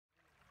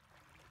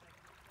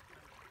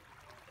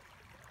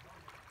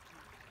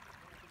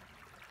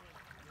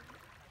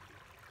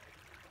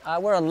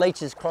We're on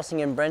Leach's Crossing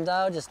in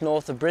Brendale, just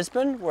north of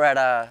Brisbane. We're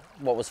at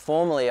what was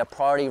formerly a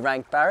priority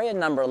ranked barrier,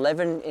 number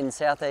 11 in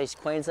southeast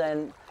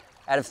Queensland,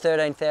 out of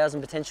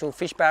 13,000 potential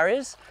fish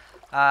barriers.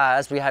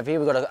 As we have here,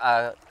 we've got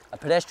a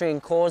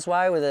pedestrian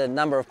causeway with a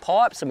number of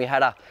pipes, and we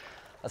had a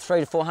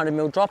 300 to 400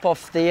 mil drop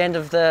off the end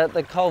of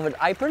the culvert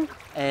apron,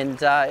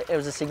 and it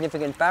was a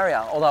significant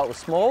barrier. Although it was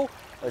small,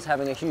 it was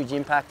having a huge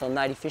impact on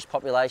native fish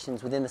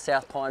populations within the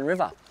South Pine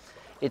River.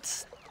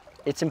 It's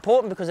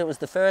important because it was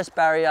the first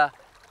barrier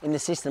in the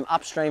system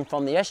upstream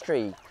from the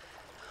estuary.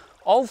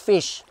 Old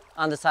fish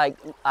undertake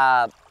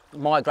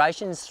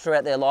migrations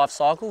throughout their life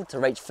cycle to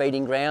reach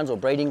feeding grounds or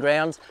breeding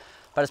grounds,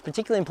 but it's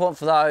particularly important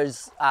for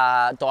those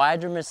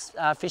diadromous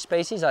fish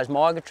species, those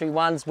migratory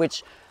ones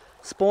which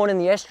spawn in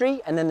the estuary,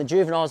 and then the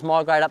juveniles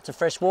migrate up to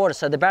fresh water.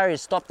 So the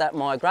barriers stop that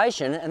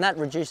migration, and that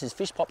reduces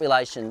fish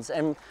populations.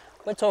 And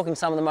we're talking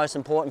some of the most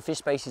important fish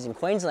species in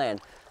Queensland.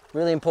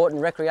 Really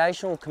important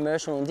recreational,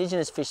 commercial,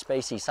 indigenous fish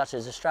species such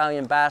as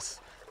Australian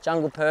bass,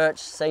 jungle perch,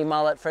 sea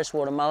mullet,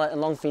 freshwater mullet and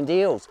longfinned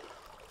eels.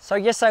 So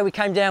yesterday we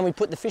came down, we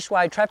put the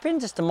Fishway trap in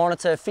just to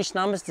monitor fish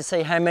numbers to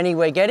see how many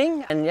we're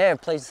getting. And yeah,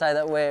 pleased to say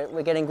that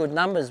we're getting good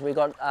numbers. We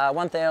got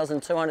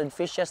 1,200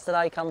 fish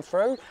yesterday come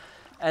through,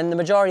 and the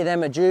majority of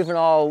them are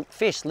juvenile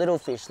fish, little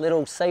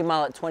sea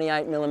mullet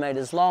 28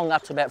 millimetres long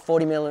up to about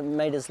 40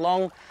 millimetres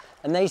long.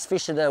 And these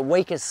fish are the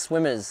weakest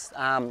swimmers.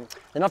 They're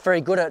not very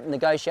good at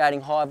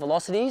negotiating high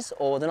velocities,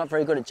 or they're not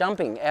very good at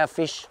jumping. Our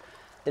fish,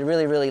 they're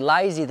really, really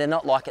lazy. They're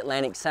not like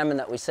Atlantic salmon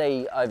that we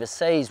see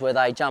overseas where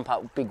they jump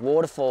up big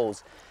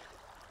waterfalls.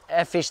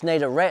 Our fish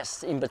need a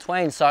rest in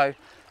between. So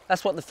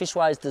that's what the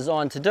Fishway is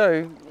designed to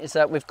do, is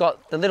that we've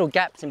got the little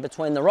gaps in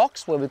between the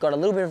rocks where we've got a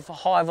little bit of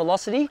high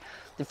velocity.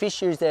 The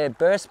fish use their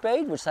burst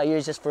speed, which they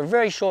use just for a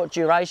very short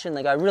duration.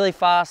 They go really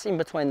fast in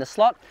between the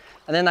slot,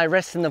 and then they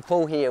rest in the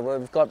pool here where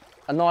we've got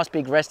a nice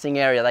big resting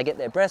area. They get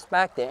their breath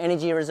back, their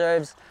energy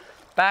reserves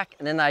back,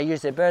 and then they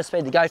use their burst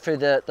speed to go through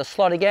the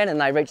slot again,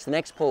 and they reach the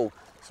next pool.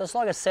 So it's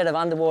like a set of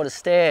underwater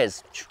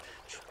stairs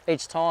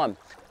each time.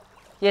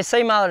 Yeah,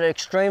 sea mullet are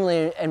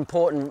extremely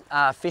important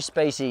fish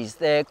species.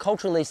 They're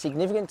culturally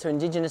significant to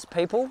Indigenous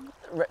people.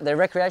 They're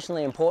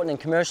recreationally important and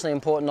commercially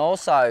important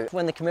also.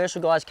 When the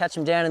commercial guys catch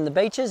them down in the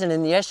beaches and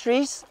in the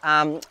estuaries,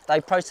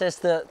 they process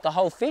the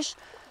whole fish.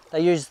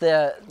 They use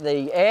the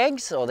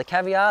eggs or the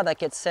caviar that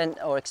gets sent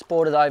or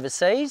exported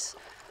overseas.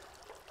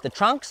 The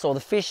trunks or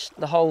the fish,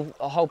 the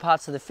whole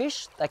parts of the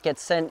fish that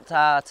gets sent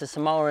to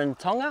Samoa and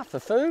Tonga for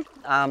food.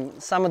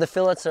 Some of the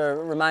fillets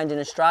are remained in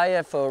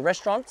Australia for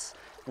restaurants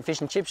and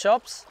fish and chip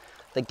shops.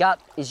 The gut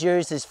is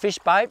used as fish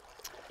bait.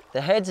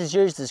 The heads is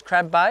used as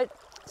crab bait.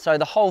 So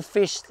the whole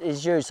fish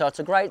is used. So it's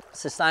a great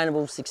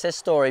sustainable success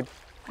story.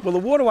 Well, the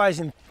waterway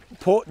is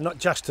important not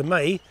just to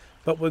me,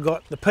 but we've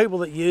got the people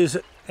that use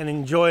it and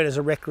enjoy it as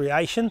a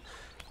recreation.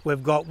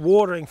 We've got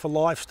watering for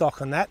livestock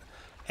and that.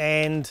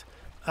 And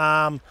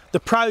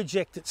the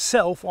project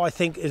itself, I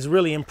think, has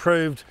really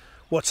improved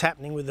what's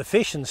happening with the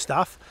fish and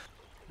stuff.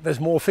 There's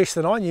more fish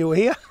than I knew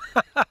here.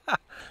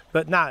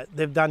 But no,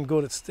 they've done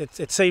good.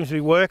 It seems to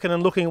be working,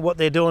 and looking at what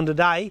they're doing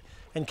today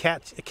and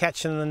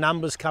catching the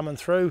numbers coming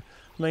through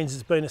means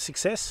it's been a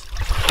success.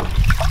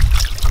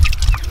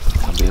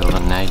 That'll be all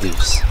the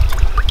natives.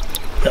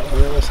 That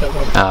one, what's that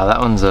one? That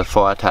one's a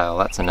firetail,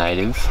 that's a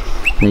native.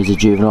 These are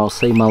juvenile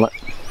sea mullet.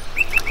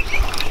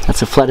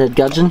 That's a flathead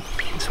gudgeon.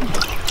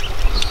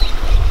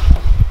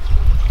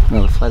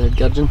 Another flathead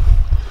gudgeon.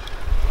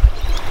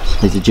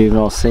 These are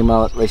juvenile sea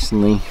mullet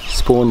recently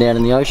spawned out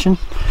in the ocean,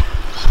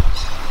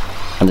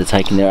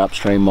 undertaking their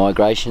upstream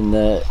migration,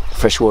 the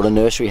freshwater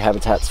nursery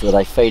habitats where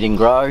they feed and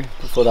grow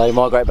before they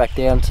migrate back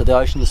down to the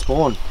ocean to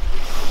spawn.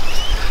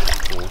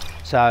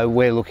 So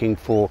we're looking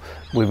for,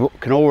 we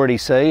can already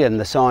see, and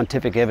the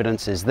scientific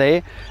evidence is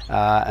there,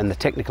 and the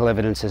technical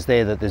evidence is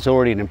there, that there's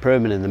already an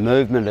improvement in the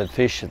movement of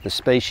fish, of the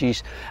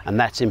species, and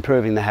that's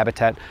improving the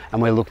habitat,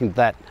 and we're looking at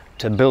that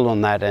to build on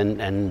that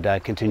and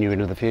continue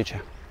into the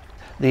future.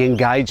 The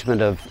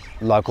engagement of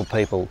local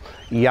people,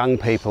 young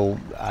people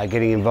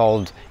getting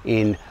involved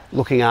in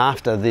looking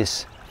after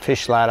this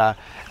fish ladder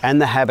and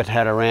the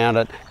habitat around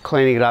it,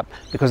 cleaning it up,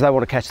 because they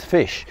want to catch the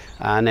fish.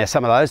 Now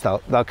some of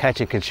those they'll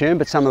catch and consume,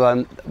 but some of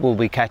them will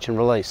be catch and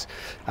release.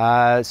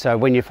 So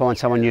when you find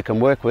someone you can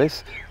work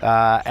with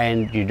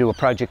and you do a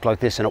project like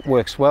this and it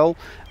works well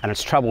and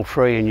it's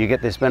trouble-free and you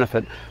get this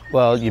benefit,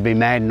 well, you'd be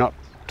mad not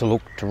to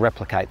look to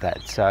replicate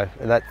that. So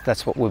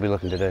that's what we'll be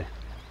looking to do.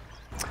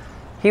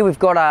 Here we've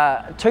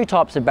got two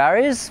types of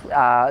barriers.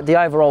 The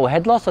overall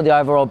head loss, or the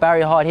overall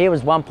barrier height here,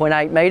 was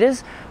 1.8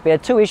 metres. We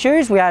had two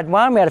issues. We had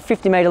a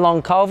 50 metre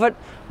long culvert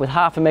with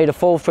half a metre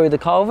fall through the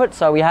culvert.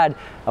 So we had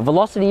a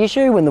velocity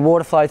issue. When the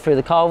water flowed through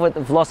the culvert,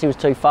 the velocity was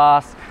too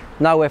fast,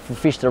 nowhere for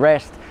fish to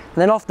rest.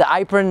 And then off the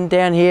apron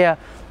down here,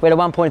 we had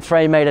a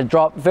 1.3 metre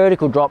drop,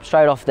 vertical drop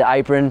straight off the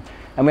apron,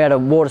 and we had a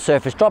water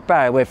surface drop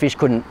barrier where fish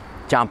couldn't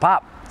jump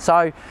up.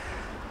 So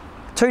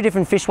two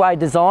different fishway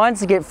designs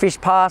to get fish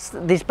past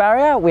this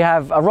barrier. We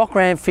have a rock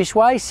ramp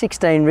fishway,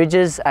 16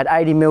 ridges at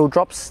 80 mil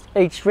drops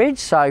each ridge,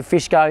 so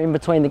fish go in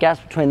between the gaps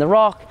between the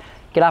rock,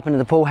 get up into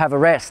the pool, have a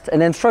rest.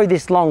 And then through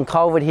this long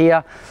culvert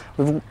here,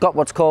 we've got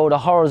what's called a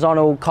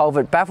horizontal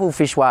culvert baffle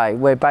fishway,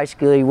 where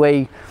basically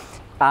we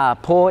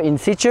pour in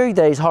situ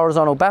these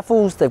horizontal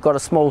baffles. They've got a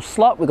small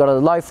slot. We've got a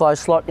low flow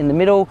slot in the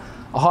middle,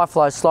 a high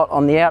flow slot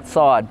on the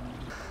outside.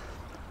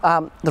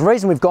 The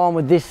reason we've gone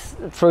with this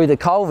through the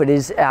culvert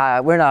is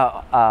we're in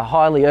a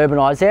highly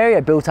urbanised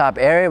area, built up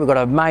area. We've got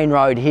a main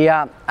road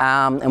here,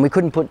 and we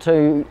couldn't put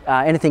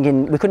anything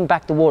in. We couldn't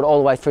back the water all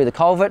the way through the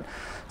culvert,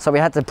 so we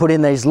had to put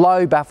in these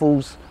low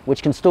baffles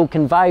which can still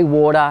convey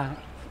water,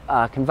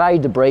 convey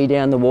debris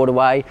down the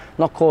waterway,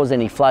 not cause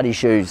any flood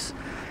issues.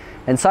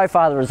 And so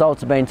far the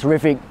results have been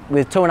terrific,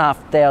 with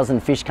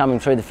 2,500 fish coming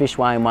through the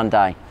fishway in one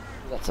day.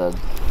 That's a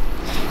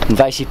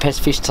invasive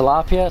pest fish,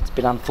 tilapia. It's a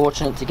bit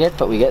unfortunate to get,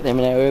 but we get them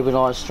in our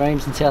urbanised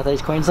streams in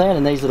southeast Queensland.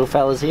 And these little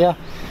fellas here,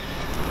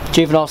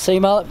 juvenile sea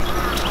mullet.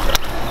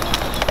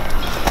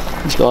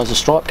 These guys are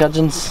striped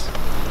gudgeons.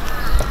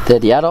 They're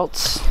the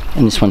adults,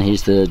 and this one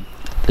here's the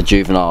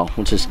juvenile,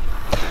 which is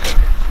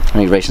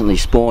only recently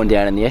spawned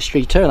down in the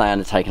estuary too, and they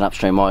undertake an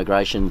upstream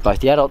migration. Both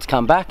the adults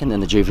come back, and then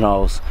the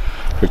juveniles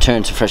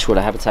return to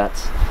freshwater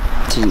habitats.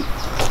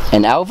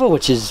 And alva,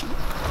 which is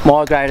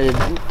migrated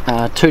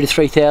 2,000 to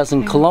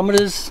 3,000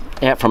 kilometres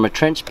out from a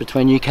trench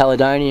between New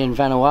Caledonia and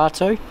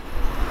Vanuatu.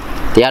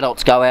 The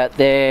adults go out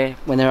there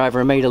when they're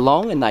over a metre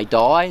long and they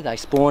die, they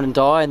spawn and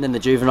die, and then the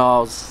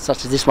juveniles,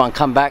 such as this one,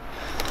 come back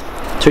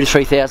 2,000 to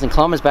 3,000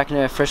 kilometres back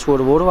into our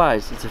freshwater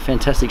waterways. It's a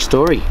fantastic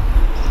story.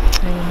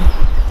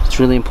 It's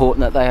really important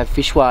that they have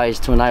fishways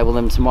to enable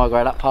them to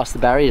migrate up past the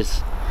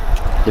barriers.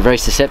 They're very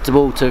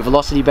susceptible to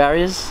velocity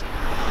barriers.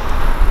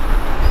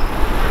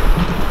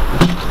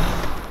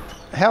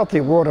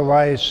 Healthy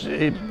waterways,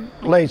 it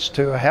leads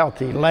to a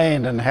healthy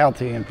land and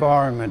healthy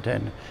environment,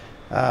 and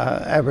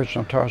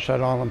Aboriginal and Torres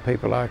Strait Island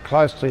people are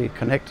closely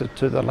connected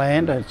to the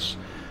land. It's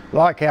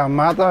like our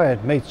mother,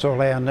 it meets all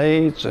our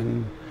needs.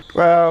 And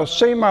well,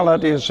 sea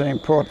mullet is an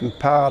important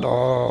part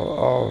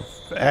of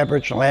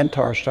Aboriginal and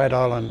Torres Strait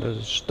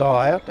Islanders'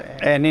 diet,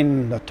 and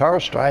in the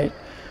Torres Strait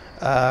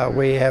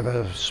we have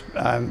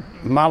a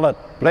mullet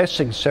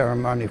blessing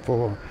ceremony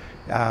for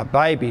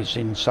babies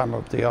in some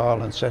of the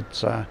islands.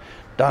 It's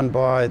done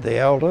by the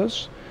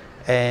elders,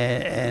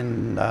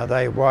 and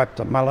they wipe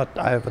the mullet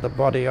over the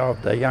body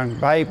of the young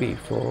baby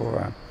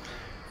for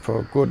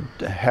good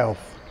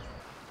health.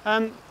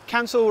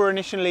 Council were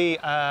initially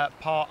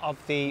part of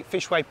the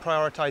Fishway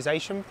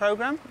prioritisation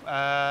programme,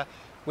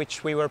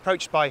 which we were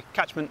approached by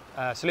Catchment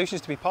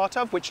Solutions to be part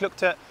of, which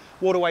looked at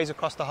waterways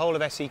across the whole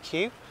of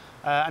SEQ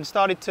and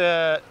started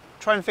to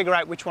try and figure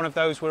out which one of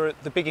those were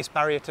the biggest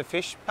barrier to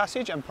fish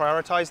passage and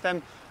prioritise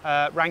them,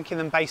 ranking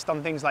them based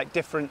on things like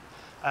different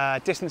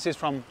distances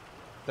from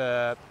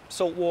the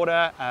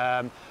saltwater,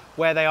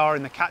 where they are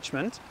in the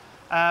catchment.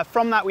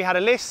 From that we had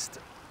a list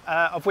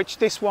of which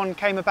this one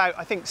came about,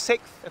 I think, 6th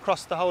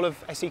across the whole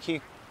of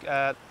SEQ,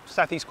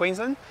 southeast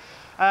Queensland.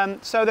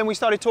 So then we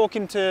started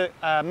talking to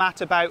Matt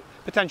about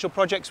potential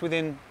projects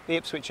within the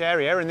Ipswich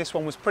area, and this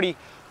one was pretty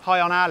high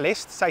on our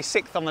list, say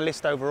 6th on the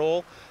list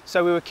overall.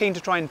 So we were keen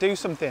to try and do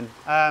something.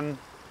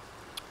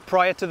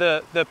 Prior to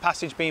the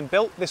passage being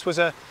built, this was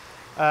a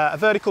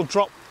vertical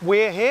drop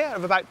weir here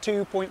of about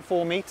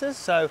 2.4 metres,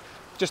 so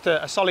just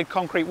a solid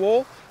concrete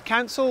wall.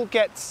 Council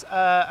gets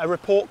a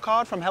report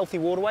card from Healthy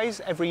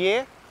Waterways every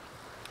year,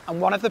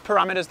 and one of the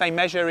parameters they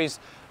measure is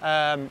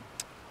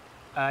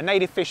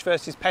native fish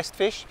versus pest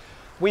fish.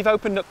 We've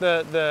opened up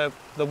the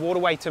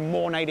waterway to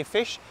more native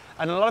fish,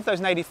 and a lot of those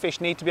native fish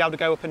need to be able to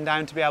go up and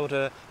down to be able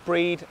to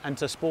breed and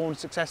to spawn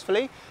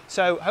successfully.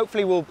 So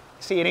hopefully we'll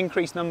see an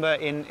increased number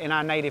in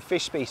our native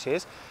fish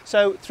species.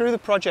 So through the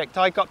project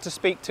I got to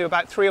speak to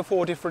about 3 or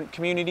 4 different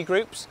community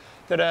groups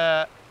that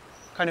are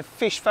kind of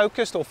fish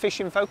focused or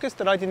fishing focused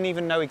that I didn't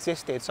even know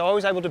existed. So I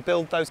was able to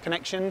build those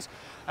connections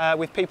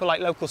with people like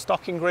local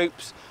stocking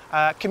groups,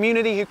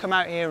 community who come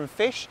out here and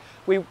fish.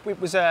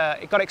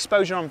 It got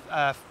exposure on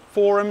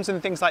forums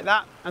and things like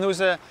that, and there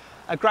was a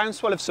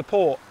groundswell of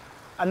support,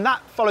 and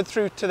that followed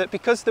through to that.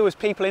 Because there was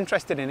people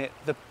interested in it,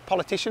 the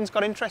politicians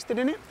got interested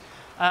in it.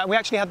 We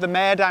actually had the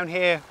mayor down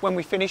here when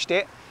we finished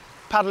it,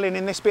 paddling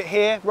in this bit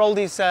here, rolled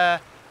his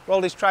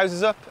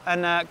trousers up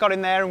and got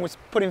in there and was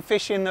putting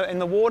fish in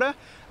the water,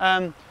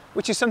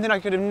 which is something I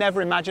could have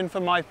never imagined for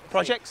my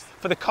projects.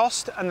 For the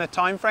cost and the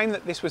time frame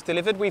that this was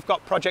delivered, we've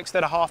got projects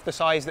that are half the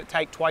size that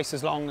take twice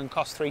as long and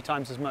cost 3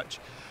 times as much.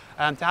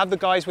 To have the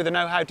guys with the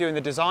know-how doing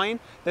the design,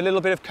 the little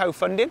bit of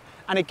co-funding,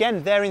 and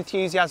again their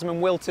enthusiasm and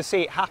will to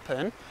see it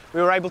happen,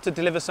 we were able to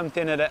deliver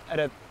something at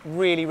a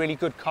really, really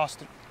good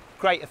cost,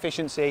 great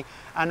efficiency,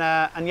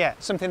 and yeah,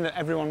 something that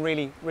everyone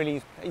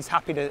really is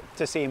happy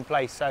to see in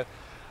place. So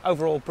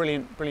overall,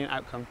 brilliant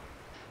outcome.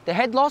 The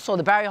head loss, or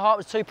the barrier height,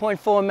 was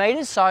 2.4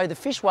 metres, so the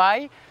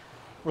fishway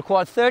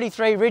required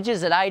 33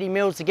 ridges at 80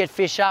 mils to get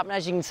fish up, and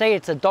as you can see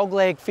it's a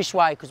dogleg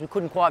fishway because we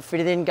couldn't quite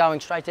fit it in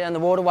going straight down the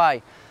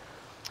waterway.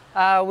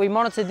 We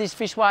monitored this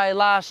fishway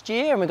last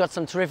year and we got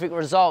some terrific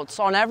results.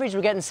 On average,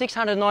 we're getting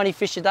 690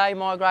 fish a day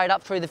migrate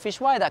up through the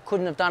fishway. That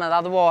couldn't have done it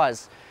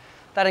otherwise.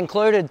 That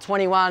included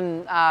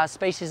 21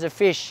 species of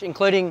fish,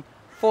 including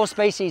 4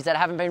 species that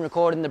haven't been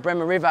recorded in the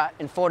Bremer River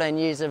in 14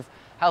 years of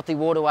healthy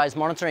waterways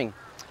monitoring.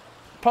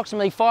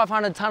 Approximately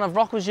 500 tonne of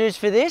rock was used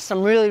for this,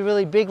 some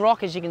really big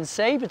rock, as you can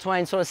see,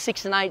 between sort of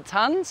 6 and 8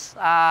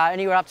 tonnes,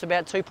 anywhere up to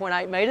about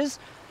 2.8 metres.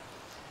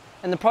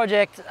 And the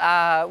project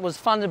was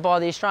funded by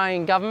the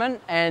Australian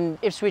Government and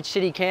Ipswich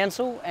City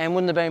Council, and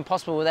wouldn't have been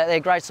possible without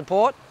their great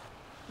support.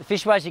 The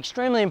Fishway is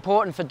extremely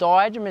important for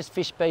diadromous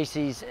fish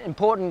species,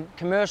 important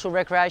commercial,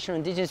 recreational,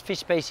 indigenous fish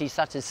species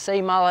such as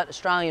sea mullet,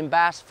 Australian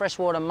bass,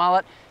 freshwater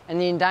mullet,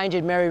 and the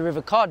endangered Mary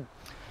River cod.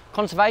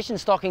 Conservation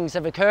stockings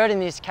have occurred in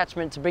this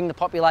catchment to bring the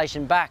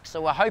population back,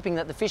 so we're hoping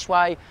that the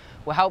Fishway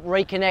will help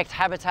reconnect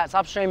habitats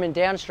upstream and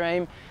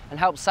downstream and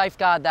help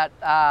safeguard that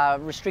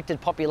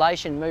restricted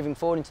population moving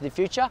forward into the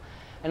future,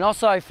 and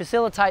also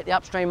facilitate the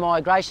upstream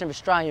migration of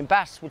Australian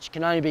bass, which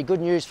can only be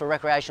good news for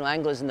recreational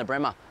anglers in the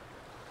Bremer.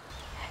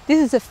 This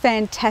is a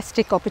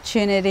fantastic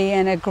opportunity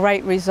and a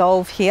great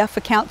resolve here for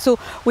Council.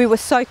 We were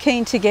so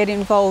keen to get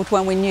involved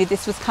when we knew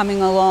this was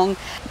coming along.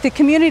 The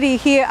community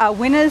here are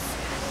winners.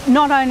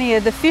 Not only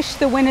are the fish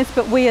the winners,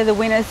 but we are the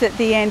winners at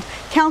the end.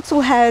 Council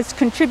has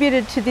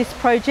contributed to this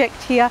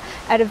project here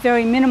at a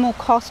very minimal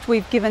cost.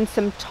 We've given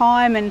some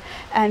time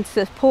and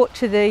support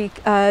to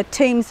the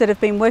teams that have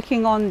been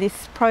working on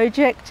this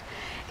project.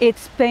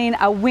 It's been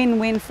a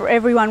win-win for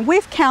everyone.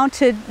 We've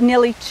counted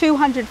nearly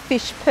 200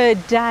 fish per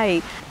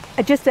day.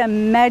 Just a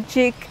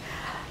magic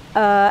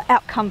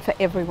outcome for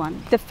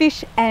everyone, the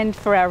fish and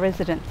for our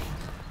residents.